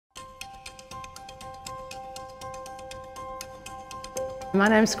My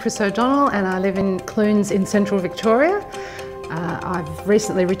name's Chris O'Donnell and I live in Clunes in central Victoria. I've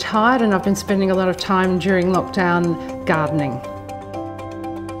recently retired and I've been spending a lot of time during lockdown gardening.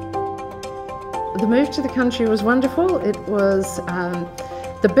 The move to the country was wonderful. It was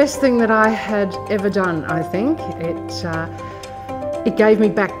the best thing that I had ever done, I think. It gave me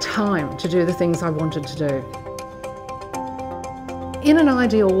back time to do the things I wanted to do. In an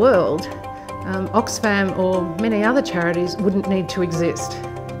ideal world, Oxfam or many other charities wouldn't need to exist.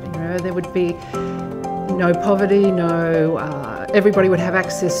 You know, there would be no poverty, everybody would have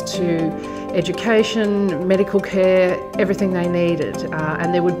access to education, medical care, everything they needed,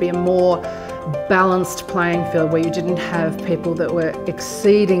 and there would be a more balanced playing field where you didn't have people that were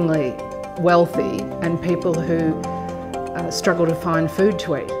exceedingly wealthy and people who struggle to find food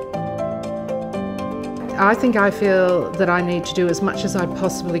to eat. I think I feel that I need to do as much as I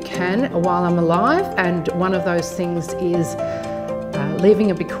possibly can while I'm alive, and one of those things is leaving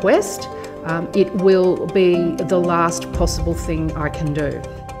a bequest. It will be the last possible thing I can do.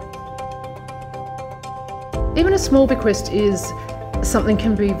 Even a small bequest is something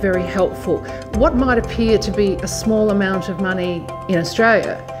can be very helpful. What might appear to be a small amount of money in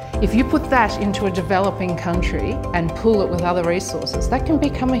Australia, if you put that into a developing country and pool it with other resources, that can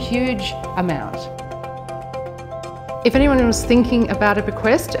become a huge amount. If anyone was thinking about a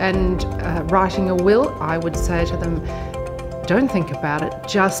bequest and writing a will, I would say to them, don't think about it,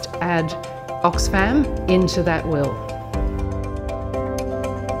 just add Oxfam into that will.